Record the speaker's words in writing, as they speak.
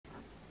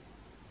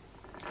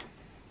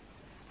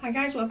Hi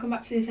guys, welcome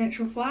back to the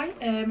Essential Fly.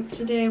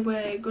 Today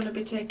we're going to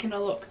be taking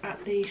a look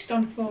at the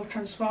Stonfo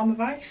Transformer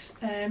Vice.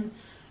 A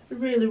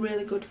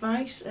really good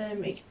vice.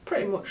 It's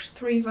pretty much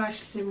 3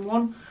 vices in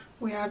one.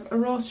 We have a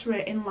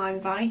rotary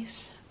inline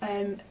vice,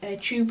 a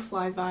tube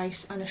fly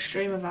vice and a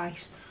streamer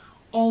vice,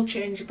 all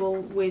changeable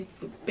with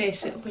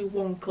basically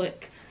one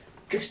click,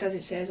 just as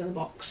it says on the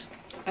box.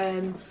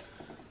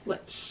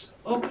 Let's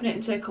open it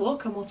and take a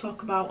look, and we'll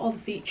talk about all the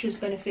features,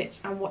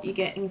 benefits and what you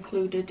get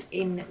included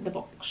in the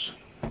box.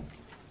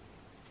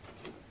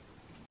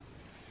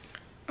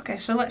 Okay,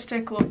 so let's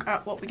take a look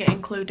at what we get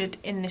included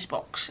in this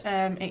box.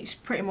 It's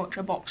pretty much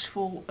a box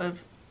full of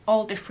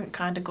all different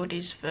kind of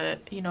goodies for,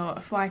 you know, a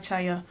fly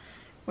tyer.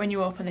 When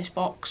you open this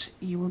box,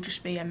 you will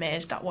just be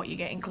amazed at what you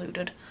get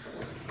included.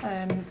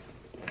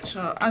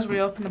 So as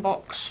we open the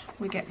box,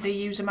 we get the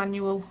user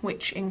manual,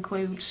 which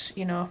includes,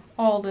 you know,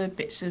 all the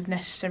bits of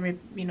necessary,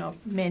 you know,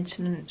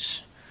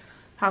 maintenance,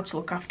 how to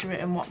look after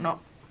it and whatnot.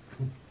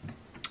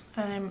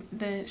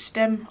 The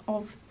stem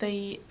of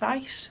the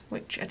vice,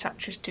 which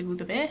attaches to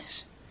the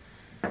base.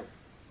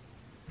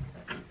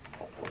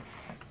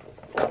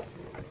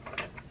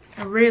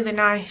 A really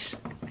nice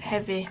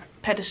heavy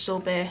pedestal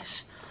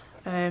base,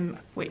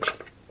 which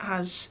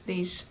has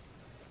these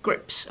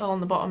grips all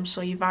on the bottom,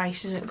 so your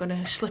vice isn't going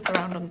to slip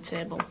around on the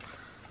table.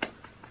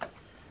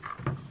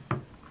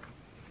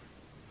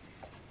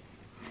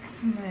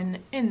 And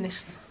then in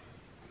this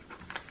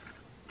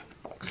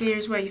box here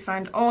is where you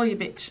find all your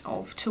bits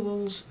of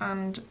tools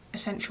and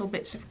essential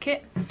bits of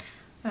kit.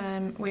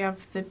 We have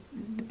the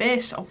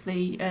base of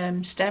the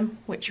stem,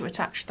 which you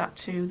attach that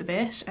to the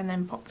base and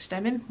then pop the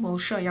stem in. We'll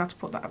show you how to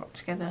put that back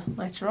together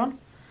later on.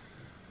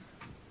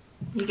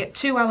 You get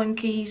 2 Allen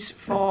keys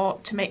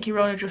to make your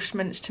own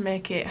adjustments to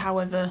make it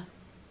however,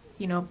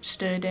 you know,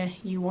 sturdy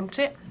you want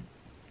it.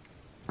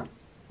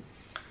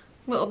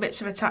 Little bits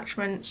of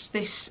attachments.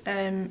 This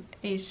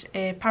is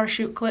a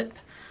parachute clip,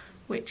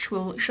 which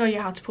will show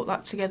you how to put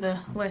that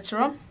together later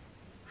on.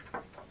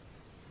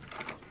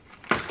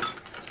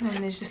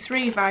 And there's the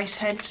 3 vice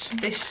heads.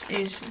 This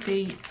is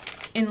the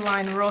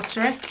inline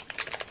rotary,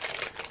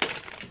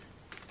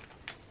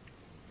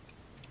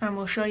 and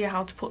we'll show you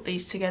how to put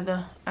these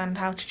together and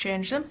how to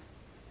change them.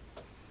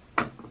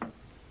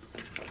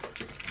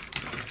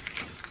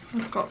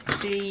 We've got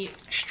the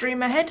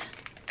streamer head,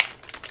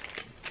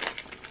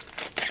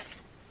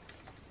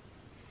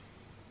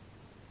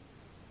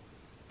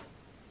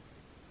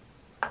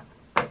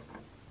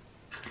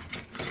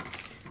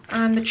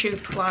 and the tube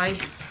fly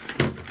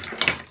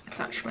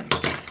attachment.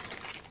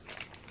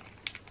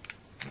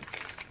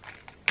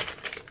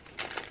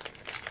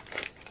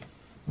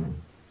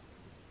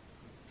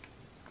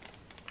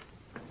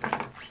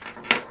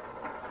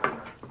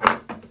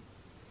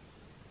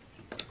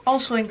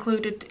 Also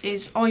included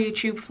is all your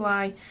tube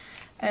fly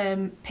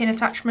pin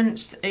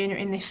attachments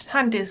in this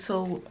handy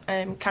little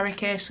carry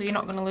case, so you're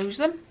not going to lose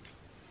them.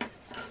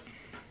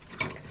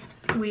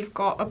 We've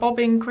got a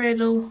bobbin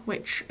cradle,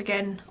 which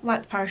again,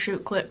 like the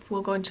parachute clip,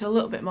 we'll go into a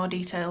little bit more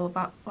detail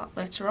about that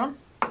later on.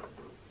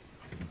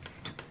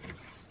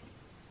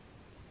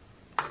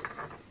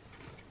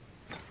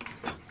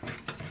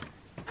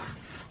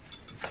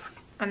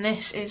 And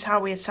this is how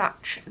we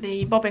attach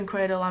the bobbin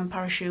cradle and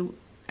parachute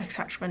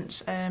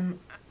attachments.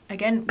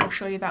 Again, we'll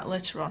show you that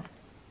later on.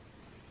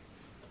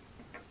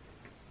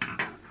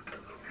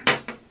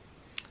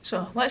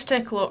 So let's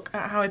take a look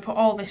at how we put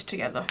all this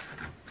together.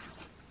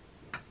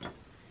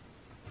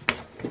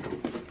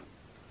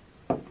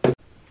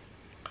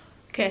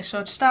 Okay,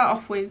 so to start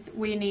off with,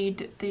 we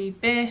need the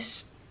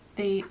base,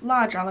 the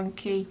large Allen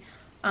key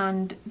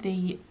and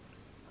the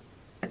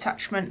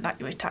attachment that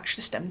you attach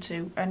the stem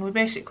to, and we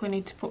basically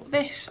need to put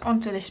this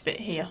onto this bit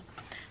here.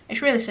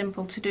 It's really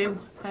simple to do.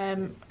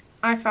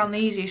 I found the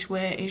easiest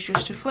way is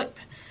just to flip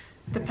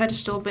the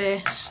pedestal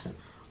base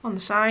on the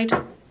side,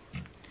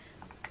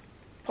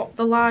 pop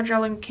the large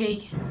Allen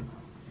key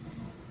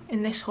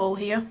in this hole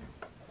here,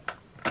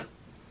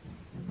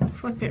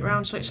 flip it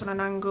round so it's on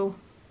an angle,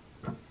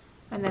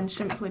 and then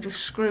simply just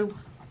screw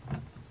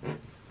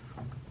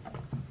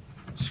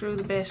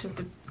the base of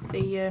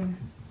the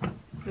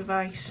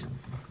vice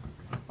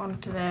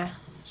onto there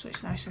so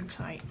it's nice and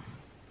tight.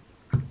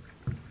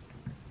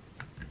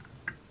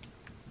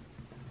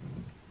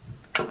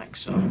 Like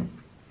so.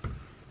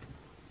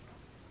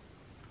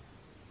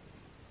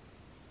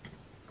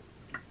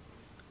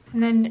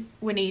 And then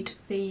we need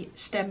the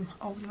stem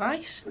of the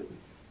vice,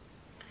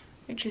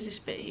 which is this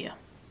bit here.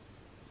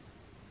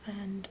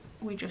 And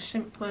we just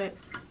simply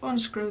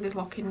unscrew the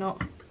locking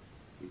nut,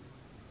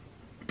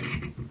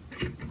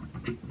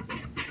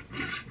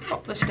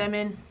 pop the stem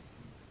in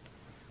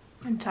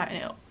and tighten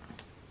it up,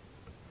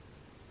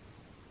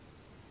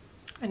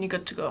 and you're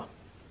good to go.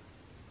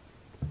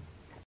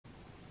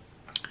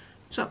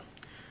 So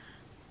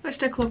let's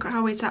take a look at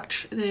how we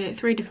attach the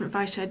 3 different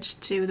vice heads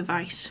to the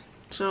vice.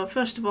 So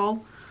first of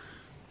all,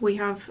 we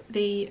have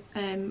the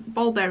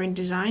ball bearing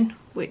design,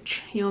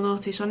 which you'll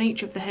notice on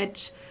each of the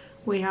heads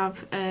we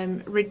have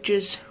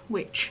ridges,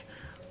 which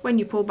when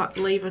you pull back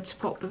the lever to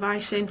pop the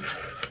vice in,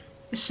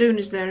 as soon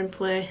as they're in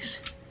place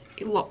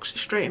it locks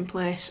straight in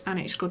place and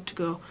it's good to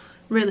go.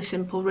 Really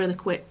simple, really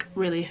quick,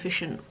 really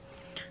efficient.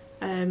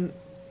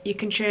 You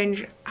can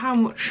change how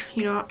much,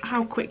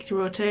 how quick the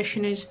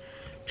rotation is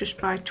just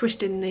by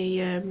twisting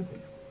the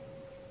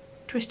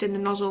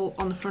nozzle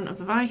on the front of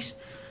the vise.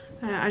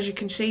 As you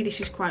can see, this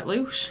is quite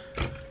loose.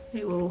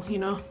 It will,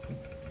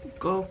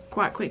 go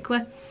quite quickly.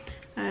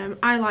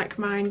 I like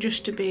mine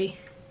just to be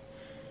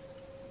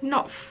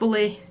not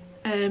fully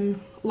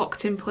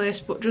locked in place,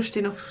 but just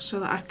enough so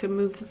that I can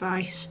move the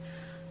vise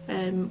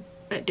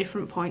at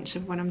different points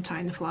of when I'm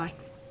tying the fly.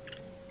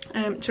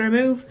 To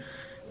remove,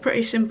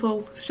 pretty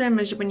simple, same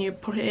as when you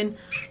put it in.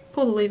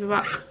 Pull the lever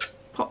back,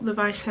 pop the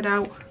vise head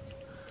out,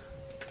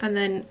 and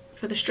then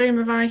for the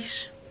streamer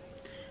vise,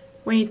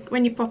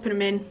 when you're popping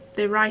them in,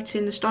 the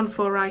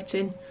Stonfo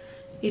writing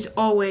is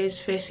always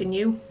facing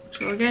you.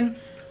 So again,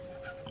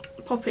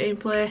 pop it in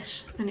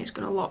place and it's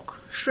going to lock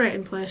straight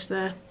in place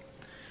there.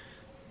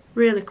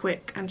 Really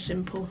quick and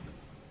simple.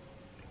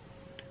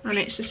 And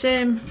it's the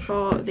same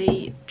for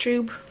the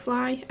tube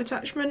fly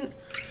attachment.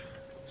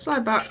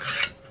 Slide back,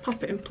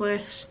 pop it in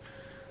place,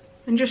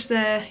 and just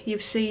there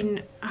you've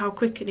seen how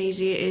quick and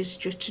easy it is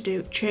just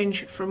to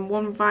change from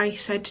one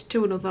vise head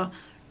to another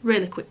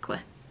really quickly.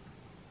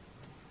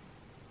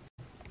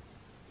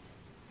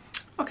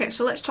 Okay,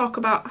 so let's talk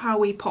about how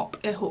we pop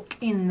a hook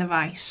in the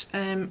vise.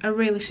 A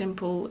really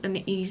simple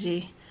and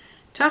easy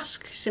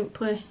task.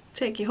 Simply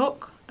take your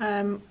hook.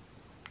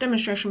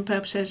 Demonstration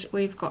purposes,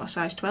 we've got a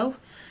size 12.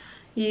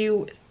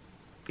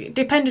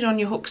 Depending on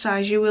your hook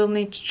size, you will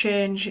need to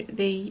change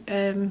the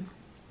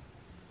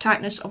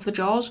tightness of the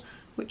jaws,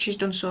 which is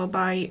done so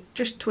by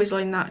just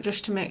twizzling that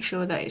just to make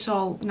sure that it's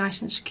all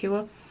nice and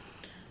secure.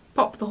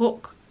 Pop the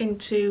hook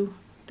into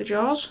the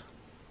jaws,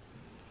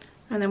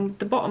 and then with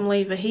the bottom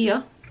lever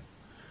here,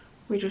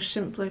 we just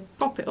simply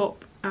pop it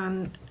up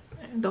and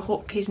the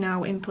hook is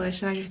now in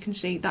place, and as you can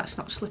see, that's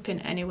not slipping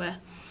anywhere.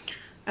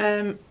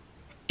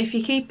 If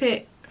you keep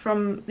it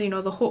from the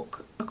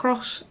hook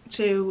across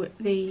to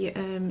the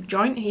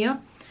joint here,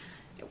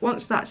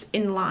 once that's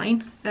in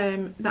line,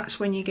 that's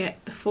when you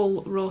get the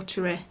full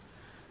rotary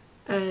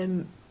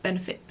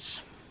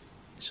benefits.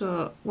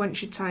 So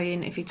once you're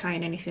tying, if you're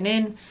tying anything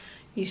in,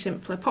 you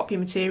simply pop your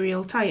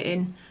material, tie it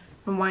in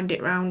and wind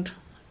it round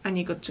and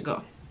you're good to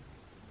go.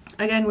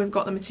 Again, we've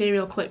got the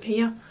material clip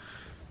here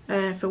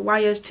for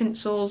wires,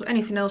 tinsels,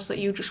 anything else that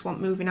you just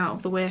want moving out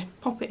of the way.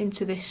 Pop it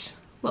into this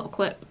little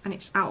clip and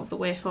it's out of the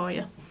way for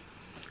you.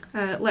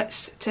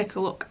 Let's take a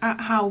look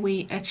at how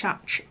we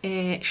attach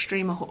a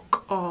streamer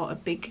hook or a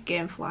big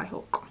game fly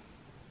hook.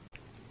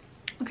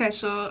 Okay,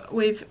 so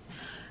we've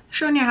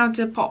shown you how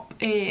to pop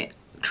a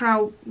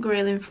trout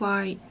grayling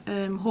fly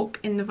hook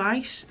in the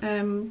vise,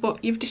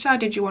 but you've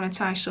decided you want to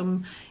tie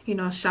some,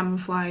 salmon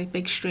flies,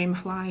 big streamer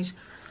flies.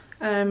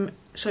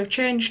 So I've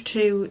changed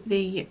to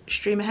the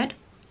streamer head.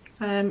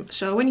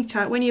 So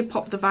when you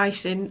pop the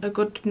vise in, a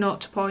good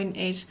note to point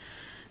is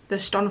the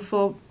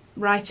Stonfo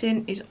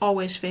writing is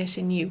always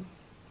facing you.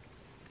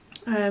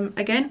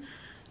 Again,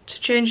 to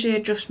change the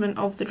adjustment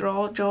of the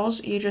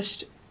jaws, you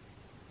just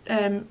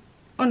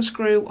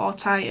unscrew or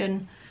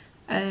tighten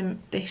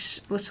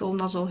this little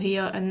nozzle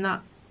here, and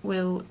that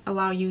will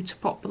allow you to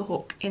pop the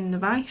hook in the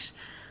vise.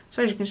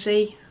 So as you can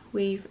see,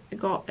 we've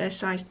got a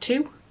size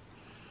 2.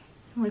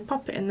 And we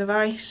pop it in the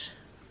vise,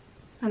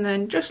 and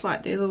then just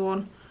like the other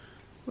one,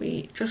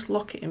 we just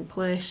lock it in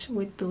place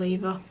with the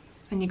lever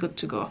and you're good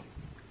to go.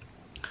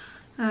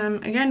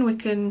 Again, we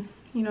can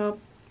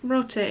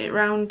rotate it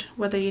around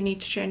whether you need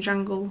to change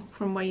angle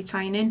from where you're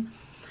tying in.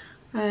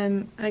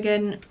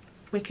 Again,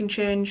 we can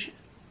change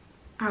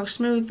how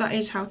smooth that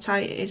is, how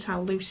tight it is,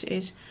 how loose it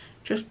is,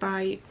 just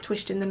by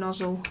twisting the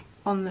nozzle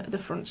on the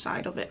front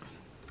side of it.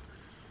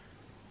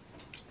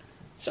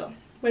 So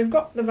we've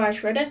got the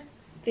vise ready.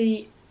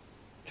 The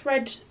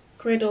thread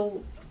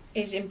cradle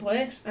is in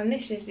place, and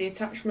this is the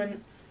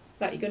attachment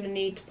that you're going to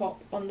need to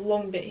pop on the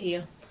long bit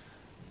here.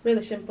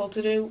 Really simple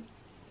to do.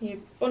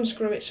 You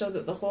unscrew it so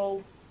that the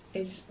hole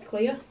is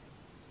clear,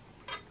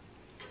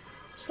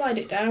 slide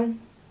it down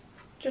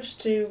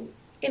just to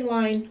in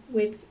line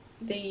with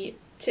the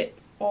tip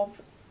of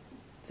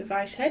the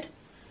vise head,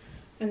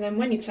 and then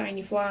when you're tying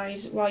your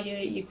flies, while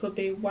you could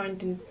be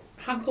winding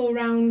hackle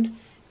round,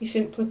 you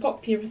simply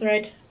pop your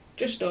thread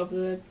just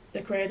over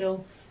the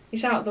cradle.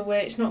 It's out of the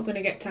way, it's not going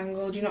to get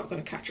tangled, you're not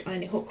going to catch it on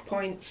any hook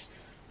points,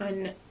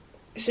 and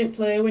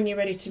simply when you're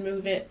ready to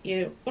move it,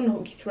 you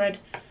unhook your thread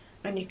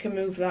and you can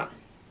move that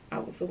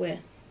out of the way.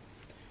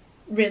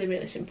 Really,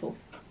 really simple.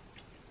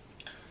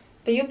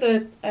 The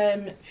other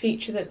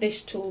feature that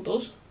this tool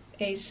does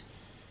is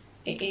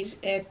it is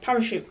a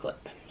parachute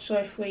clip. So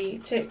if we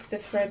take the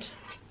thread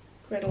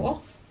cradle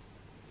off,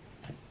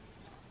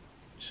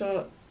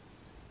 so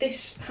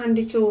this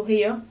handy tool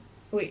here,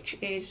 which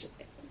is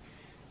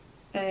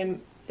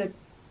the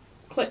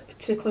clip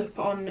to clip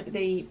on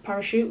the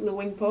parachute, the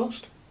wing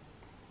post,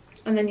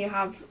 and then you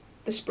have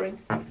the spring.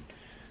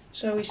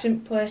 So we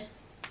simply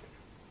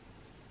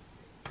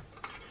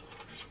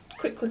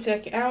quickly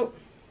take it out,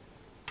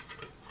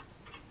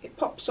 it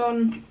pops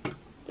on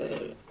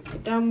the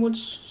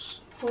downwards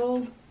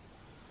pull,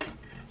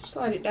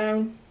 slide it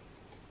down,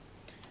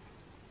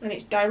 and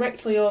it's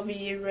directly over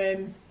your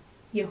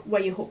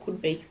where your hook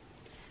would be.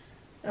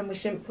 And we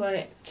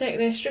simply take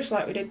this just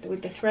like we did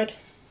with the thread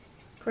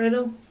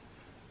cradle,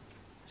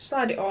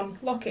 slide it on,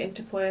 lock it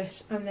into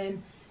place, and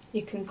then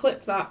you can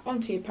clip that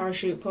onto your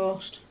parachute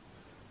post,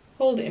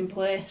 hold it in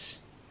place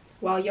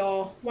while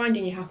you're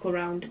winding your hackle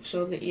around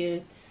so that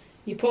your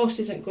post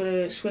isn't going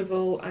to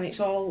swivel and it's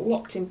all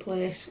locked in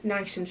place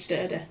nice and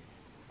sturdy.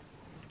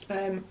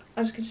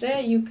 As I can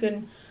say, you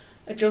can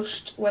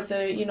adjust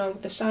whether, you know,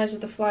 the size of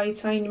the fly you're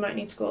tying, you might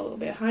need to go a little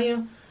bit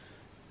higher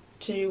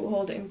to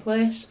hold it in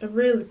place. A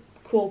really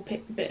cool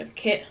bit of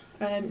kit,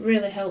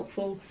 really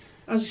helpful.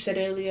 As we said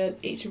earlier,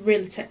 it's a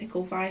really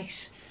technical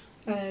vice,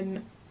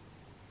 and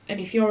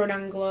if you're an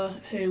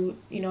angler who,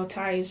 you know,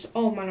 ties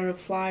all manner of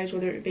flies,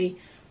 whether it be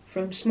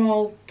from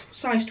small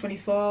size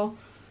 24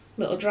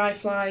 little dry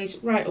flies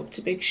right up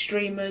to big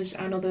streamers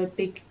and other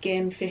big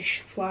game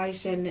fish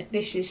flies, then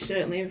this is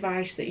certainly a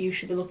vice that you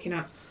should be looking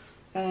at.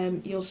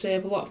 You'll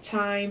save a lot of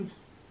time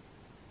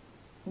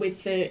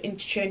with the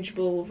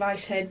interchangeable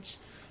vice heads,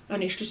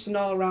 and it's just an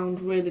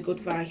all-round really good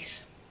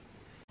vice.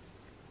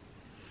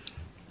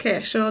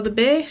 Okay, so the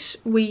base,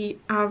 we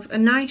have a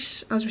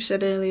nice, as we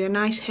said earlier, a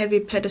nice heavy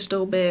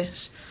pedestal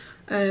base,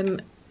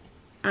 and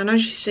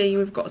as you see,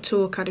 we've got a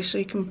tool caddy, so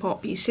you can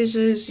pop your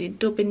scissors, your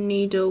dubbing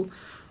needle,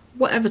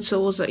 whatever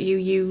tools that you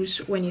use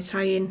when you're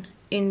tying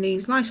in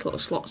these nice little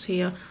slots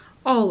here,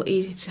 all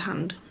easy to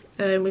hand.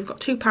 We've got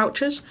 2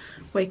 pouches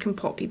where you can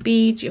pop your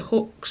beads, your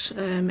hooks,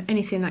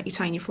 anything that you're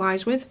tying your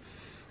flies with.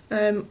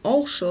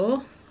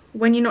 Also,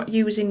 when you're not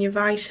using your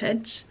vice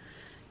heads,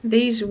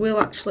 these will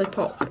actually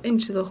pop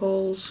into the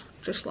holes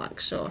just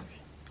like so.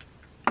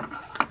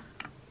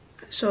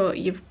 So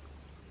you've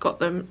got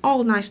them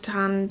all nice to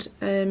hand,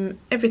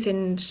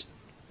 everything's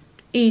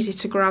easy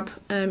to grab,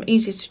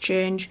 easy to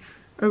change.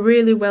 A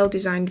really well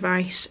designed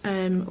vice.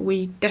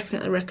 We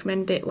definitely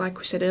recommend it, like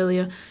we said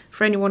earlier,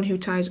 for anyone who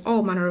ties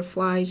all manner of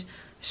flies.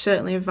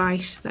 Certainly a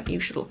vice that you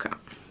should look at.